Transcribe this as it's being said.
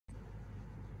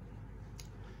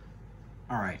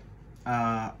All right.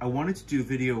 I wanted to do a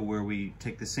video where we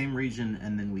take the same region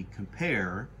and then we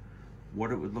compare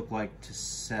what it would look like to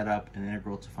set up an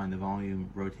integral to find the volume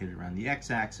rotated around the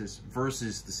x-axis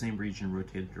versus the same region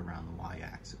rotated around the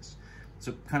y-axis.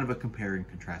 So kind of a compare and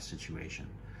contrast situation.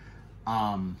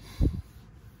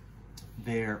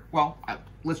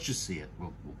 Let's just see it.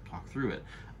 We'll talk through it.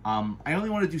 I only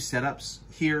want to do setups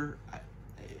here.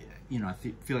 I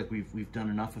feel like we've done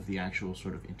enough of the actual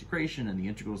sort of integration, and the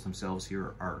integrals themselves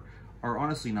here are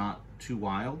honestly not too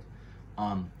wild.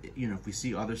 If we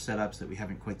see other setups that we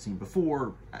haven't quite seen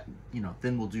before,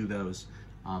 then we'll do those.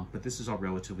 But this is all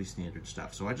relatively standard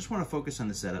stuff. So I just want to focus on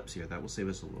the setups here. That will save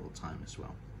us a little time as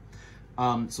well.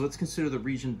 So let's consider the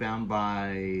region bound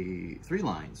by three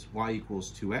lines: y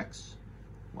equals 2x,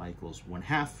 y equals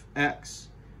 1/2 x,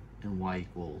 and y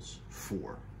equals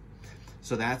 4.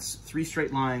 So that's three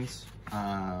straight lines.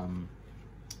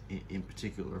 In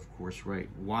particular, of course, right?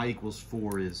 Y equals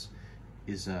 4 is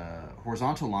a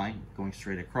horizontal line going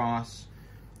straight across.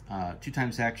 2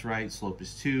 times x, right? Slope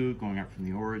is 2, going up from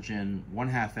the origin.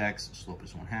 1/2 x, slope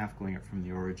is 1/2, going up from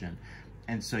the origin.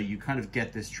 And so you kind of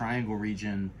get this triangle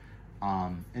region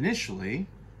initially,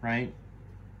 right?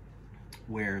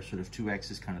 Where sort of 2x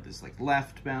is kind of this like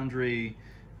left boundary,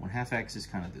 1/2 x is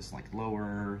kind of this like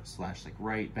lower / like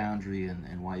right boundary,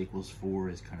 and y equals 4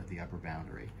 is kind of the upper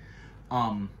boundary.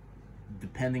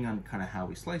 Depending on kind of how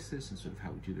we slice this and sort of how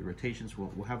we do the rotations,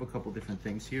 we'll have a couple different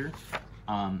things here.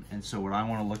 And so what I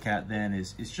want to look at then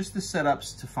is just the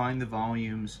setups to find the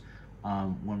volumes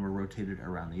when we're rotated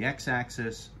around the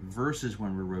x-axis versus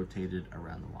when we're rotated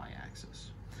around the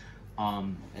y-axis.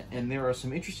 And there are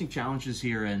some interesting challenges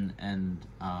here and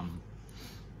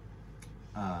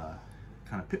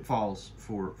kind of pitfalls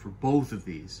for both of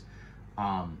these.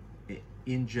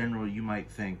 In general, you might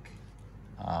think,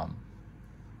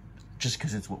 just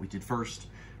because it's what we did first,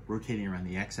 rotating around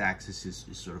the x-axis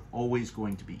is sort of always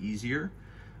going to be easier.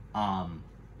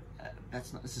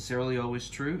 That's not necessarily always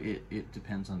true. It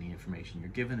depends on the information you're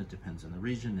given. It depends on the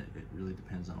region. It really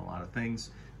depends on a lot of things.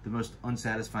 The most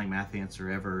unsatisfying math answer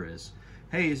ever is,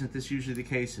 hey, isn't this usually the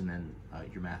case? And then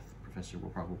your math professor will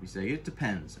probably say, it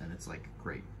depends. And it's like,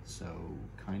 great. So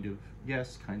kind of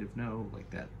yes, kind of no.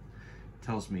 Like that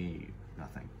tells me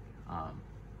nothing.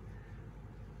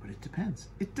 But it depends.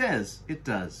 It does. It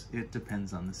does. It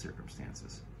depends on the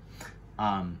circumstances.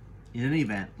 In any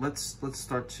event, let's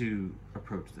start to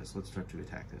approach this. Let's start to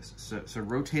attack this. So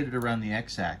rotated around the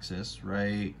x-axis,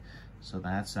 right? So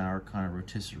that's our kind of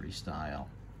rotisserie style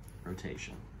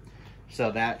rotation.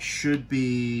 So that should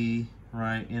be,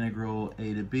 right, integral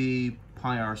a to b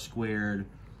pi r squared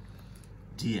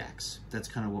dx. That's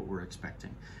kind of what we're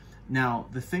expecting. Now,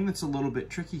 the thing that's a little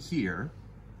bit tricky here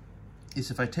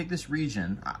is if I take this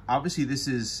region, obviously this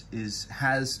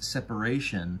has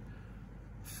separation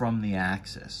from the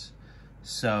axis.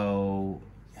 So,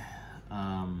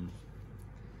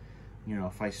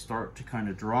 if I start to kind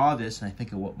of draw this and I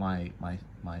think of what my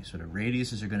sort of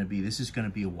radiuses are going to be, this is going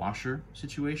to be a washer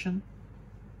situation.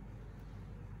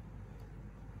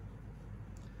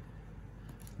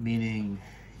 Meaning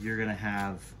you're going to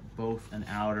have both an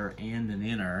outer and an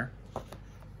inner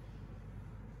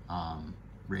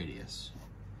radius.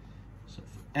 So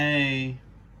for A,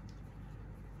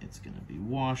 it's going to be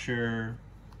washer.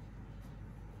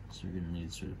 So we're going to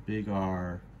need sort of big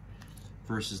R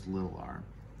versus little r.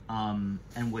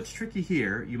 And what's tricky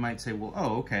here, you might say, well,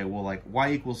 oh, okay, well, like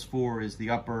y equals 4 is the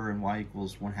upper and y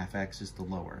equals 1/2 x is the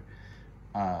lower.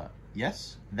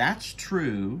 Yes, that's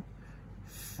true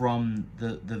from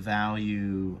the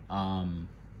value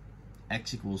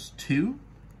x equals 2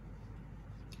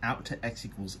 out to x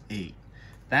equals 8.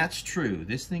 That's true.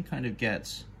 This thing kind of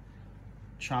gets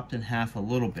chopped in half a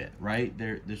little bit, right?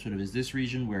 There sort of is this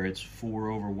region where it's 4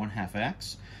 over 1/2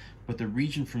 x, but the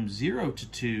region from 0 to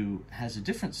 2 has a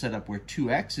different setup where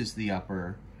 2x is the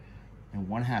upper and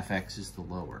 1/2 x is the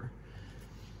lower.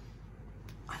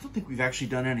 I don't think we've actually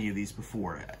done any of these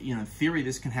before. In theory,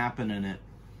 this can happen, and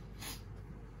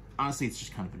honestly, it's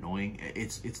just kind of annoying.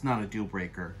 It's not a deal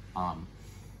breaker.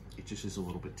 It just is a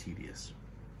little bit tedious.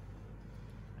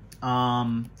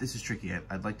 This is tricky.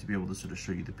 I'd like to be able to sort of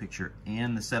show you the picture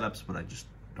and the setups, but I just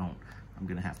don't. I'm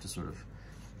going to have to sort of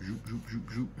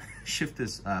shift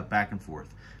this back and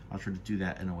forth. I'll try to do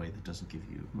that in a way that doesn't give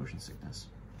you motion sickness.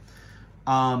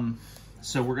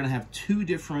 So we're going to have two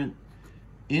different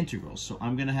integrals. So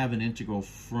I'm going to have an integral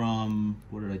from,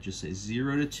 what did I just say,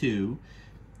 0 to 2.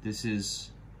 This is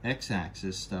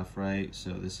x-axis stuff, right?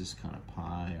 So this is kind of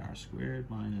pi r squared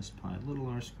minus pi little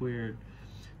r squared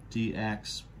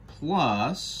dx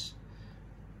plus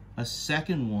a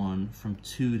second one from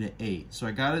 2 to 8. So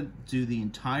I got to do the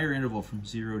entire interval from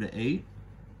 0 to 8.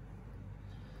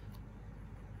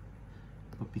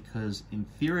 But because in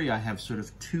theory I have sort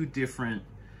of two different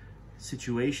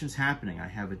situations happening, I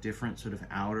have a different sort of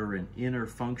outer and inner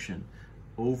function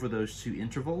over those two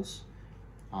intervals,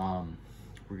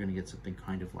 we're going to get something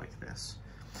kind of like this.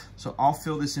 So I'll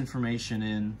fill this information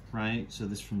in, right? So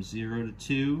this from 0 to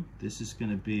 2, this is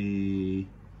going to be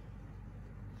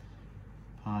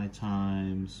pi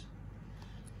times,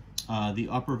 the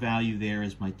upper value there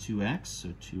is my 2x, so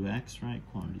 2x, right?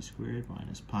 Quantity squared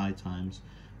minus pi times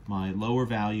my lower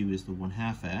value is the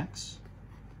 1/2 x,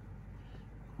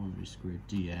 quantity squared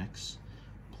dx,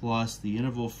 plus the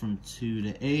interval from 2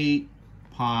 to 8,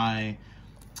 pi,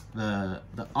 the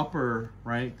upper,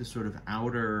 right, the sort of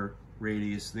outer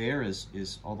radius there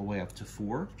is all the way up to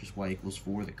 4, just y equals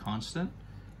 4, the constant.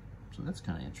 So that's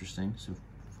kind of interesting. So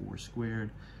 4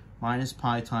 squared minus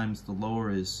pi times the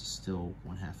lower is still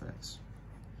 1/2 x,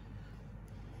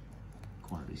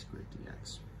 quantity squared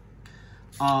dx.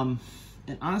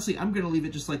 And honestly, I'm going to leave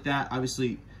it just like that.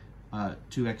 Obviously,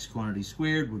 2x quantity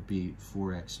squared would be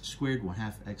 4x squared.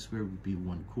 1/2 x squared would be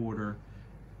 1/4.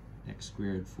 X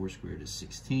squared, 4 squared is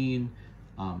 16.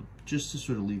 Just to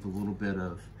sort of leave a little bit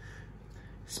of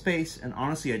space. And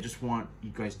honestly, I just want you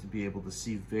guys to be able to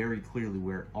see very clearly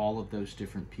where all of those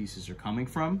different pieces are coming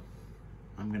from.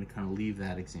 I'm going to kind of leave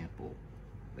that example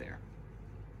there.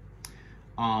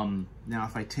 Now,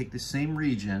 if I take the same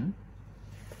region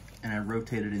and I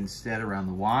rotate it instead around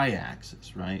the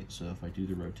y-axis, right? So if I do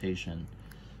the rotation,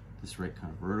 this right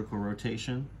kind of vertical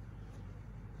rotation.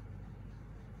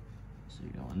 So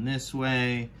you're going this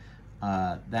way.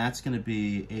 That's going to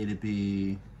be a to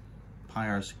b pi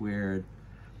r squared,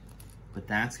 but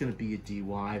that's going to be a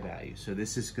dy value. So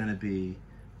this is going to be,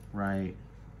 right,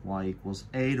 y equals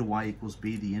a to y equals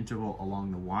b, the interval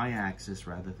along the y-axis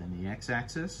rather than the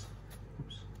x-axis.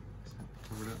 Oops,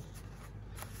 cover it up.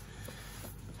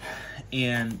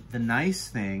 And the nice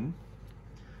thing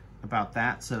about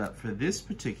that setup for this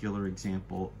particular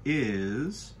example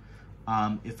is,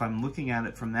 if I'm looking at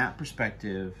it from that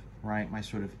perspective, right, my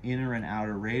sort of inner and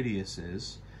outer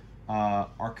radiuses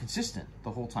are consistent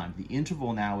the whole time. The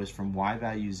interval now is from y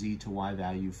value z to y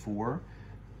value 4.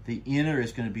 The inner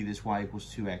is going to be this y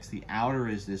equals 2x. The outer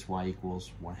is this y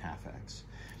equals 1/2 x.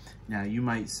 Now you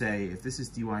might say, if this is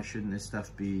dy, shouldn't this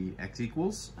stuff be x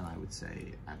equals? And I would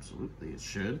say, absolutely, it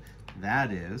should.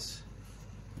 That is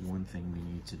one thing we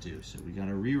need to do. So we got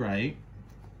to rewrite.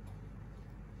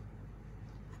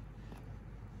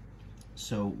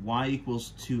 So y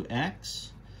equals 2x.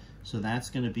 So that's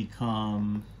going to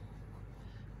become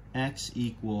x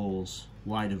equals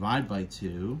y divided by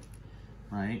 2,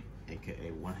 right?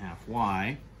 AKA 1/2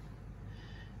 y.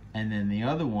 And then the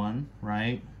other one,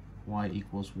 right? Y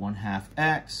equals 1/2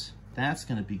 x. That's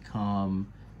going to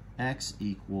become x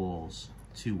equals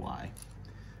 2y.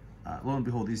 Lo and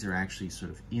behold, these are actually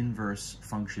sort of inverse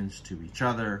functions to each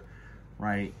other,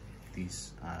 right?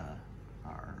 These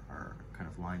are kind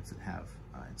of lines that have,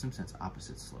 in some sense,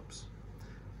 opposite slopes.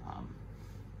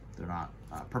 They're not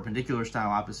perpendicular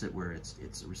style opposite where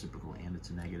it's a reciprocal and it's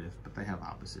a negative, but they have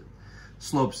opposite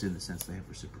slopes in the sense they have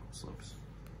reciprocal slopes.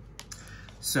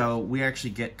 So we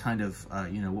actually get kind of,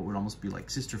 what would almost be like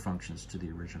sister functions to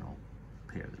the original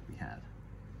pair that we had.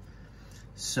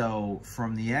 So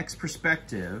from the x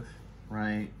perspective,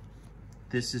 right,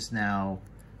 this is now,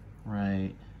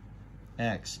 right,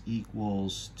 x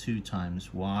equals 2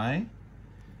 times y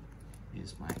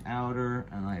is my outer,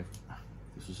 and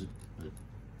this was a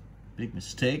big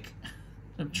mistake.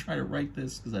 I'm trying to write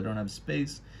this because I don't have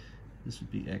space. This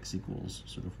would be x equals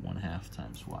sort of 1/2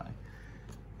 times y.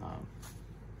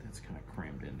 That's kind of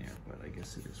crammed in there, but I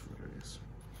guess it is what it is.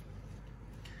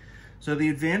 So the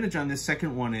advantage on this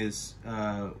second one is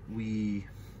we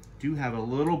do have a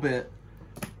little bit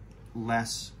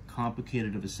less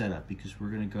complicated of a setup because we're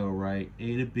going to go, right,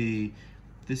 a to b.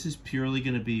 This is purely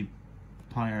going to be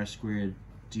pi r squared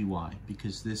dy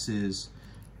because this is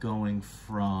going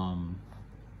from,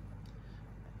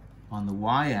 on the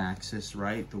y-axis,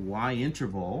 right, the y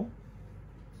interval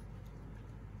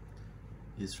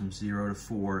is from 0 to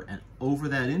 4, and over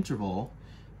that interval,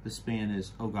 the span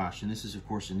is, oh gosh, and this is of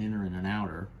course an inner and an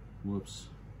outer. Whoops.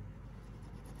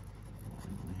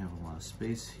 I have a lot of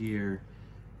space here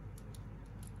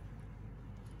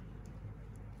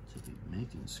to be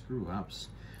making screw ups.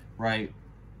 Right,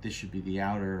 this should be the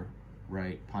outer,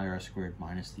 right, pi r squared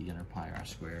minus the inner pi r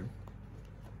squared.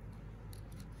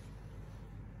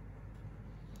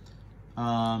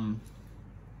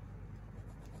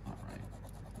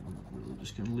 Really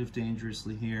just going to live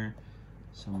dangerously here.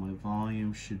 So my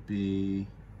volume should be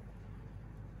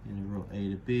integral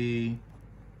a to b,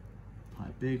 pi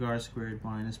big R squared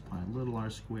minus pi little r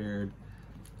squared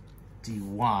dy,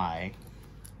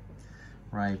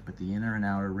 right? But the inner and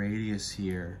outer radius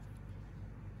here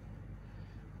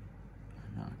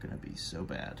are not going to be so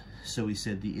bad. So we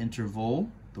said the interval,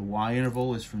 the y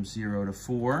interval is from 0 to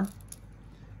 4.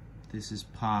 This is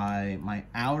pi. My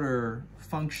outer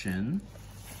function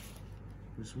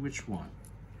was which one?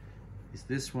 Is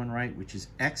this one, right? Which is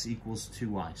x equals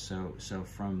 2y. So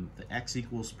from the x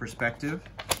equals perspective,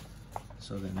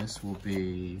 so then this will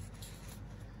be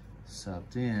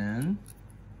subbed in.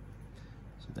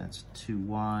 So that's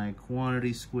 2y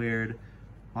quantity squared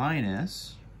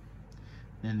minus,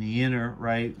 then the inner,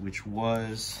 right, which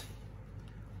was,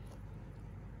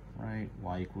 right,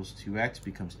 y equals 2x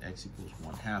becomes x equals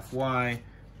 1/2 y.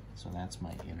 So that's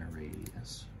my inner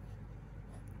radius,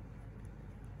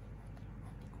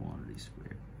 quantity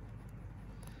squared.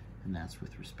 And that's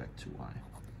with respect to y.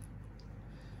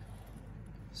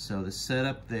 So the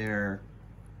setup there,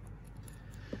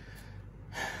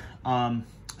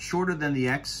 shorter than the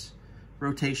x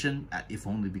rotation, if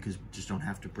only because we just don't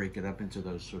have to break it up into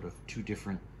those sort of two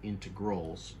different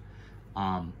integrals.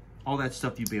 All that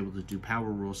stuff you'd be able to do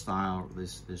power rule style.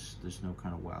 There's no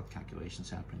kind of wild calculations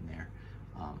happening there.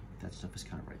 That stuff is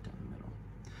kind of right down the middle.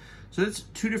 So that's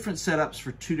two different setups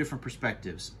for two different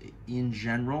perspectives. In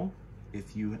general,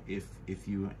 if you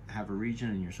have a region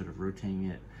and you're sort of rotating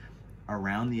it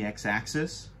around the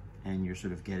x-axis and you're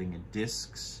sort of getting a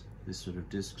discs, this sort of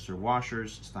discs or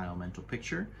washers style mental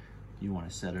picture, you want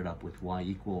to set it up with y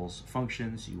equals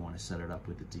functions, you want to set it up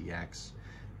with the dx,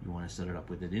 you want to set it up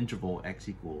with an interval x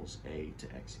equals a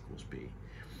to x equals b.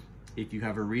 If you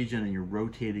have a region and you're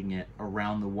rotating it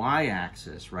around the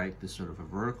y-axis, right, this sort of a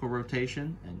vertical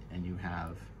rotation, and you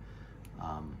have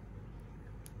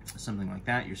something like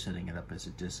that, you're setting it up as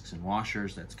a discs and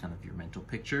washers, that's kind of your mental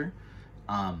picture.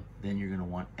 Then you're going to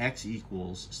want x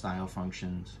equals style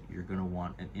functions. You're going to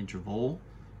want an interval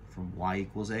from y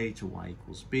equals a to y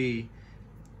equals b,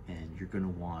 and you're going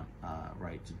to want,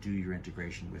 right, to do your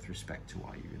integration with respect to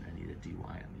y, you're going to need a dy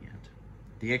on the end.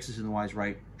 The x's and the y's,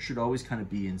 right, should always kind of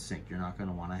be in sync. You're not going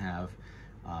to want to have,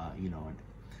 you know, an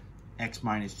x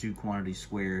minus 2 quantity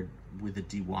squared with a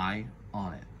dy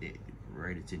on it,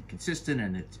 right? It's inconsistent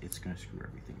and it's going to screw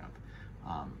everything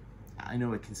up. I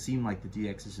know it can seem like the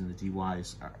dx's and the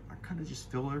dy's are kind of just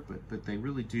filler, but they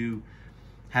really do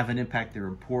have an impact. They're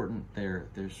important. They're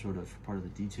sort of part of the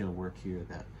detail work here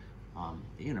that,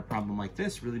 you know, a problem like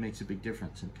this really makes a big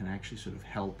difference and can actually sort of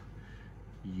help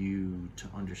you to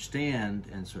understand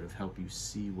and sort of help you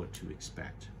see what to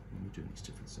expect when you're doing these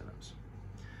different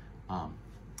setups.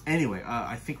 Anyway,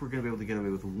 I think we're going to be able to get away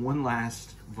with one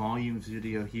last volumes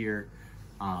video here.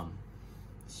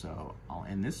 So I'll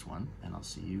end this one, and I'll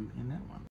see you in that one.